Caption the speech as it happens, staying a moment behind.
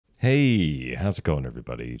Hey, how's it going,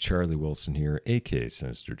 everybody? Charlie Wilson here, aka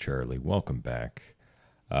Sinister Charlie. Welcome back.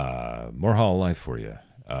 More Hollow Life for you.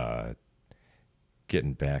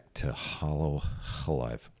 Getting back to Hollow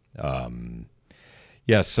Life.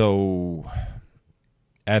 Yeah, so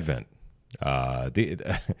Advent.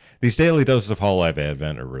 These daily doses of Hololive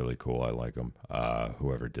Advent are really cool. I like them.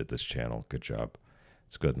 Whoever did this channel, good job.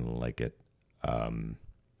 It's good and like it.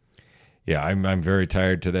 Yeah, I'm very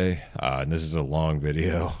tired today, and this is a long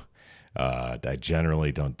video. I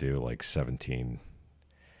generally don't do like 17-minute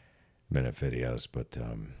videos, but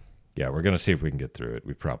yeah, we're gonna see if we can get through it.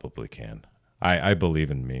 We probably can. I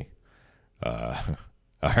believe in me. All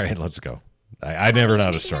right, let's go. I never know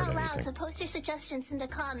how to start anything. So post your suggestions in the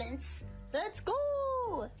comments. Let's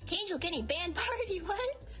go! Angel getting banned party,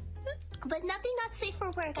 what? But nothing not safe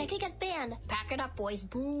for work. I could get banned. Pack it up, boys.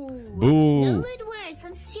 Boo. Boo. No lewd words.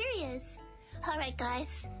 I'm serious. All right, guys.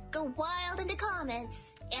 Go wild in the comments.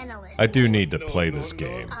 Analyst. I do need to play this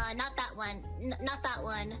game. Not that one. Not that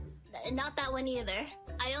one. Not that one either.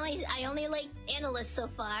 I only like analyst so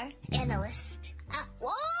far. Analyst.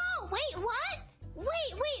 Whoa! Wait, what?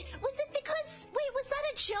 Wait. Was it because? Wait, was that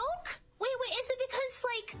a joke? Wait. Is it because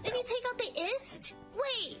like if you take out the ist?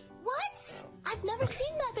 Wait, what? I've never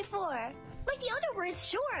seen that before. Like the other words,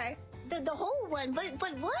 sure. The whole one, but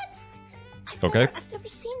what? I've never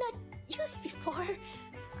seen that used before.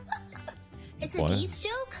 It's a D's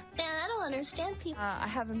joke? Man, I don't understand people. I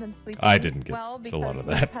haven't been sleeping I didn't get well because a lot of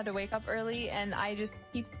I that. had to wake up early, and I just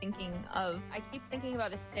keep thinking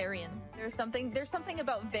about Asterion. There's something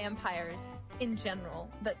about vampires in general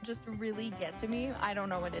that just really get to me. I don't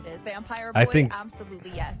know what it is. Vampire boy, I think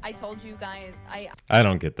absolutely yes. I told you guys, I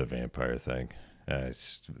don't get the vampire thing.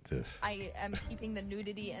 I am keeping the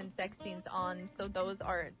nudity and sex scenes on, so those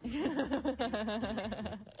are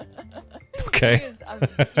okay. He's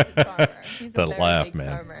a charmer. He's The a very laugh, big man.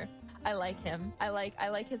 Charmer. I like him. I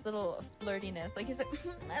like his little flirtiness. Like he's like,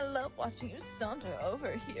 I love watching you saunter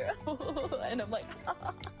over here, and I'm like,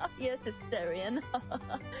 yes, Asterion.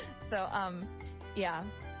 So yeah.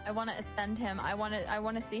 I want to ascend him. I want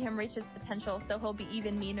to see him reach his potential, so he'll be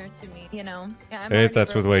even meaner to me. You know. Yeah, if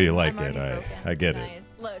that's the way you like it, I get it.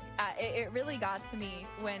 Look, it really got to me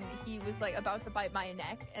when he was like about to bite my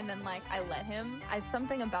neck, and then like I let him.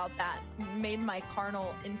 Something about that made my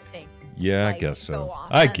carnal instincts. Yeah, like, I guess so. go off.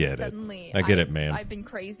 I And get it. suddenly, I get it, man. I've been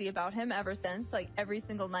crazy about him ever since. Like every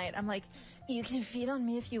single night, I'm like, you can feed on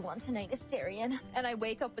me if you want tonight, Asterion. And I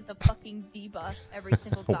wake up with the fucking debuff every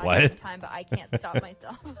single goddamn time, but I can't stop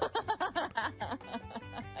myself.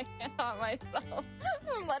 I can't stop myself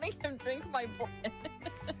from letting him drink my blood.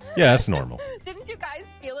 Yeah, that's normal. Didn't you guys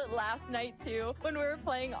feel it last night too when we were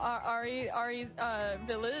playing Ari's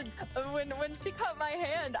village? When she cut my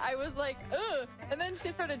hand, I was like, ugh, and then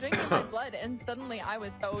she started drinking my blood, and suddenly I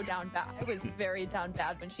was so down bad. I was very down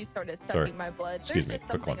bad when she started sucking my blood. Excuse me, There's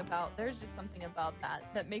just something about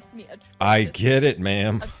that makes me atrocious. I get it,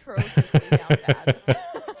 ma'am. Atrociously down bad.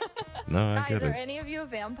 No, I Guys, get are it. any of you a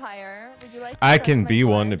vampire? Would you like to I suck can my be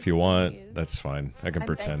blood, one if you want. please? That's fine. I can I'm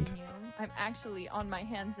pretend. begging you. I'm actually on my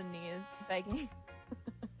hands and knees begging.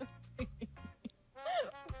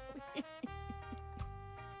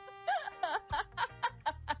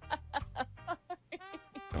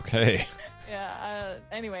 Okay. Yeah,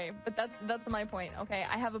 anyway, but that's my point. Okay,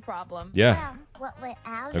 I have a problem. Yeah. What would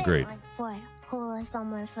Advent Agreed. like for Holo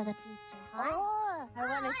summer for the future? Huh? Oh, I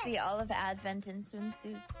want to see all of Advent in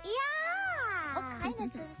swimsuits. Yeah. What kind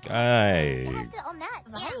of swimsuit?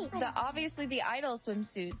 I Obviously the idol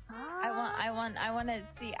swimsuits. Oh. I want to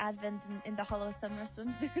see Advent in the Holo summer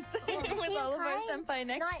swimsuits with same all of our kind? senpai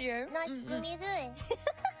next year. Not swimsuit.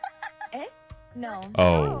 Eh? No.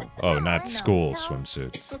 Oh, not No. school No.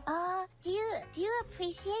 swimsuits. Do you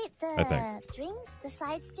appreciate I the think. strings, the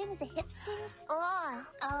side strings, the hip strings?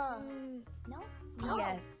 No.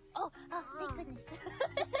 Yes. Oh, thank goodness.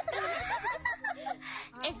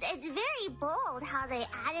 it's very bold how they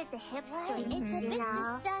added the hip string. It's a bit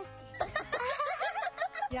distracting.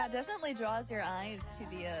 Yeah, it definitely draws your eyes to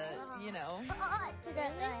the, you know. To the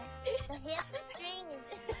hip string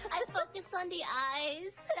is. I focus on the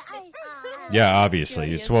eyes. The eyes. Yeah,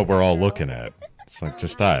 obviously. It's what we're all looking at. It's like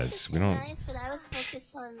just eyes. We don't. Nice, but I was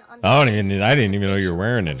focused on I didn't even know you were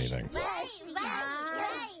wearing anything. Right.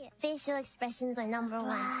 Facial expressions are number one.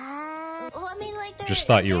 Well, I mean, like, Just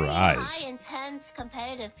thought you were very eyes. high, intense,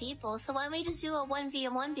 competitive people. So why don't we just do a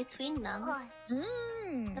 1v1 between them?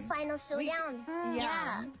 The final showdown.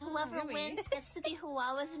 Yeah. Whoever wins gets to be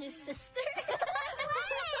Huwawa's new sister.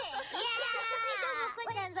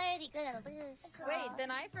 Wait,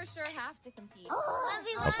 then I for sure have to compete.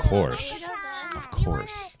 Of course. Of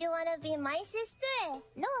course. You wanna be my sister?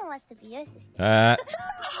 No one wants to be your sister. Uh,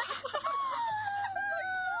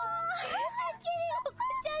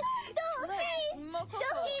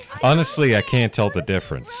 honestly, I can't tell the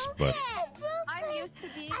difference, but I'm used to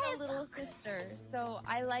being a little sister, so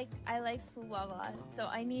I like Fuwawa. So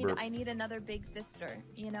I need another big sister,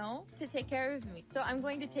 you know, to take care of me. So I'm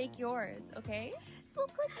going to take yours, okay?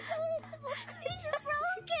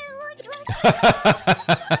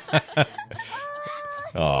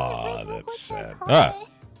 oh, that's sad. Ah,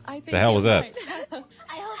 I think the hell was that?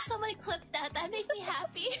 I hope somebody clipped that. That makes me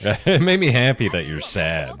happy. It made me happy that you're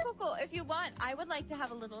sad. Cool. If you want, I would like to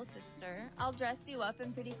have a little sister. I'll dress you up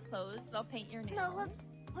in pretty clothes. I'll paint your nails. No,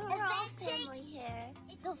 we're all family here.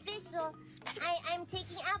 It's official. I'm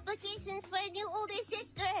taking applications for a new older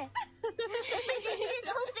sister. Position is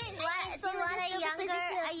open. What? Do you want a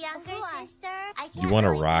younger sister? I can't You want to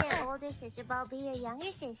really rock? be an older sister, but I'll be your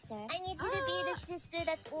younger sister. I need you to be the sister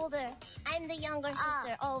that's older. I'm the younger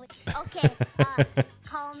sister. Oh, okay.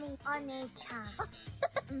 Call me One-chan.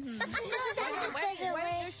 Why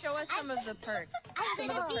don't you show us some of the perks? I'm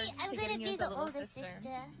gonna getting you be as a the little older sister.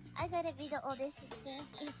 sister. I gotta be the older sister.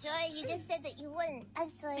 You sure? You just said that you wouldn't. I'm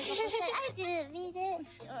sorry, but I didn't read it.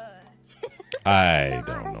 Sure. I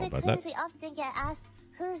don't know about that. We often get asked,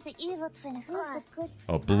 who's the evil twin? Who's the good?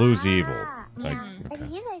 Oh, Blue's evil. Like, What okay.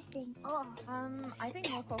 do you guys think? Oh, I think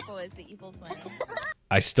Mokoko is the evil twin.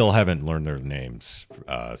 I still haven't learned their names,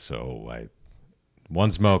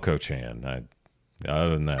 one's Moko-chan. Other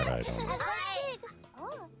than that, I don't know.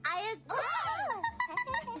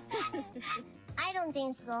 I don't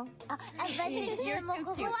think so. You're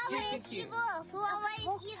too cute. Fuwawa is evil.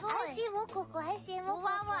 Fuwawa is evil. I see Mokoko. I see Mokoko.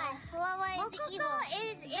 Fuwawa is evil.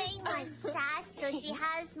 Mokoko is very much sass, so she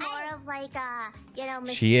has more of like a,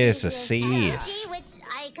 She is a mischievous sass. energy, which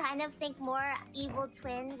I kind of think more evil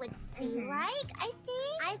twin would be like, I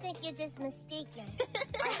think. I think you're just mistaken.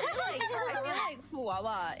 I feel like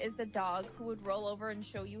Fuwawa is a dog who would roll over and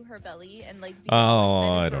show you her belly and like. Be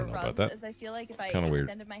I excited don't for know about rubs, that. As I feel like if I Kinda weird.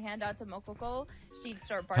 extended my hand out to Mokoko, she'd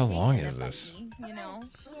start How barking. long and is then this? bite me, you know.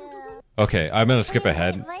 Okay, I'm gonna skip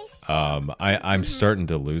ahead. I'm starting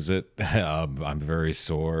to lose it. I'm very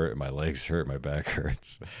sore. My legs hurt. My back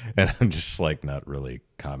hurts, and I'm just like not really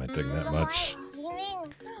commenting that much.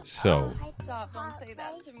 So Stop! Don't say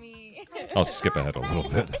that to me. I'll skip ahead a little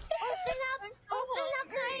bit. Open up,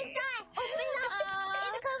 Marissa! Open up!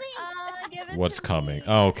 It's coming! What's coming?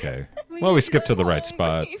 Oh, okay. Well, we skipped to the right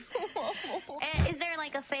spot. Is there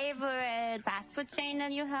like a favorite fast food chain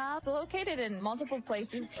that you have? It's located in multiple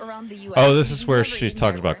places around the U.S. Oh, this is You've where never she's eaten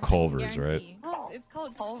talking there about before, I Culver's, right? guarantee. Oh, it's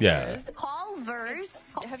called Culver's. Yeah. Culver's.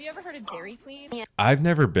 Have you ever heard of Dairy Queen? I've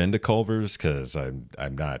never been to Culver's because I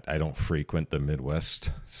don't frequent the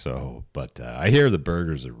Midwest. So, but I hear the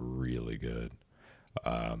burgers are really good.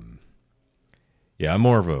 Yeah, I'm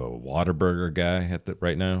more of a Whataburger guy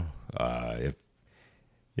right now. I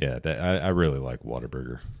really like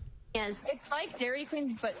Whataburger. Yes. It's like Dairy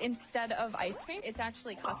Queen, but instead of ice cream, it's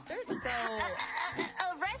actually custard. So A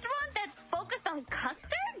restaurant that's focused on custard?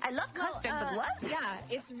 I love custard, but what? Yeah,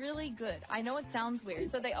 it's really good. I know it sounds weird.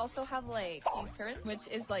 So they also have like cheese curd, which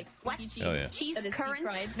is like squeaky cheese. Oh, yeah. Cheese that is curds?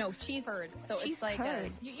 deep-fried. No, cheese curd. So Cheese it's like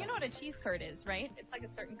curd. you know what a cheese curd is, right? It's like a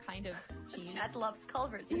certain kind of cheese. That loves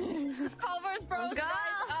Culver's. Culver's, bro. Let's go.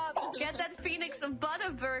 Rise up. Get that Phoenix of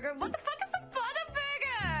Butterburger. What the fuck is a Butterburger?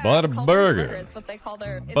 Butterburger. It's what they call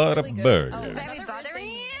their it's Butterburger. Really good. Very another weird buttery?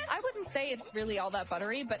 thing- I wouldn't say it's really all that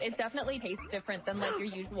buttery, but it definitely tastes different than like your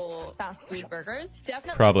usual fast food burgers.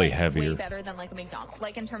 Definitely Probably like, heavier. way better than like a McDonald's,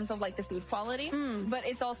 like in terms of like the food quality. But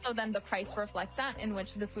it's also then the price reflects that, in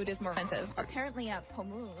which the food is more expensive. Apparently,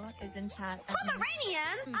 Pomu is in chat.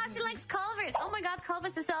 Pomeranian? Ah, she likes Culver's. Oh my god,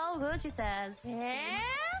 Culver's is so good, she says. Yeah?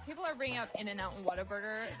 People are bringing up In-N-Out and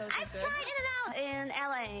Whataburger. Those I are good. tried In-N-Out in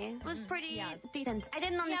LA. It was pretty Yeah. decent. I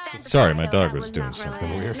didn't understand. the Sorry, my title. dog That was doing not something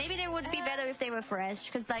really- weird. Maybe they would be better if they were fresh,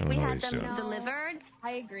 because like I don't we know what had he's them doing. delivered.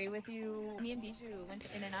 I agree with you. Me and Bijou went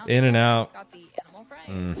to In-N-Out. In-N-Out. Got the animal fry,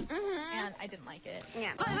 Mm. and I didn't like it.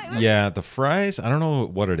 Yeah. Yeah, the fries, I don't know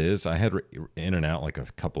what it is. I had In-N-Out like a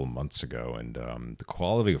couple of months ago, and the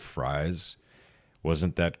quality of fries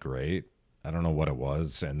wasn't that great. I don't know what it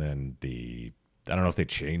was. And then I don't know if they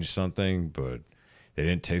changed something, but they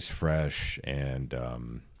didn't taste fresh. And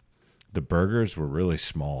the burgers were really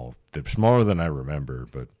small. They're smaller than I remember,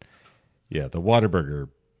 but yeah, the Whataburger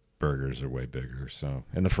burgers are way bigger. So,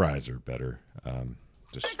 and the fries are better.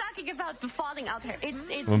 Just We're talking about the falling out here. It's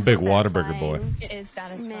I'm a big so Whataburger boy. satisfying. It is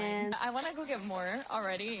satisfying. Man. I want to go get more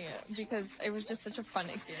already because it was just such a fun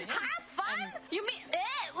experience. Have fun? You mean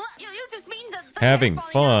what? You just mean the Having falling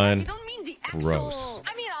out. fun. You don't mean the actual. Gross.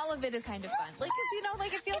 I mean, all of it is kind of fun. Like, cause you know,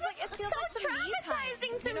 like it feels It like was so some me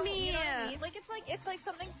time. traumatizing to me. it's like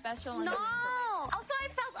something special. No. Also, I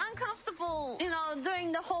felt uncomfortable, you know,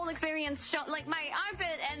 during the whole experience. Show like my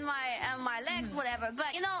armpit and my legs, whatever.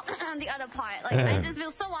 But you know, the other part, like I just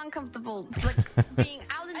feel so uncomfortable, like being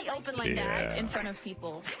out in the open like that in front of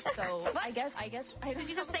people. So I guess I Did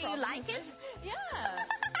you just say you like it? Yeah.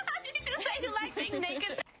 Did you just say you like being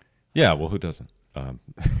naked? Yeah, well, who doesn't?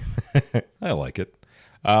 I like it.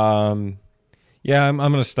 Yeah, I'm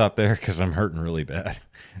going to stop there because I'm hurting really bad.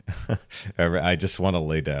 I just want to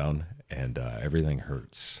lay down, and everything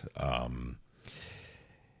hurts.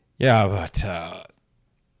 Yeah, but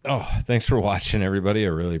thanks for watching, everybody. I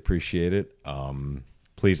really appreciate it.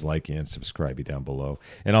 Please like and subscribe down below,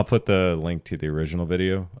 and I'll put the link to the original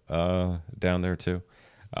video down there too.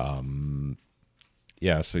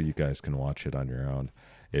 Yeah, so you guys can watch it on your own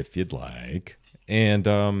if you'd like.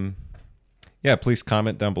 And yeah, please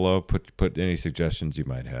comment down below. Put any suggestions you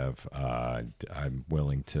might have. I'm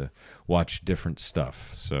willing to watch different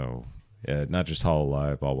stuff. So not just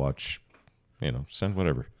HoloLive. I'll watch, send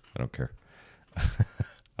whatever. I don't care.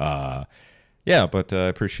 Yeah, but I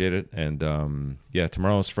appreciate it. And yeah,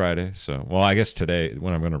 tomorrow's Friday. So, well, I guess today,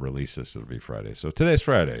 when I'm going to release this, it'll be Friday. So today's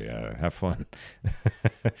Friday. Have fun.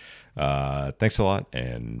 Thanks a lot,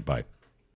 and bye.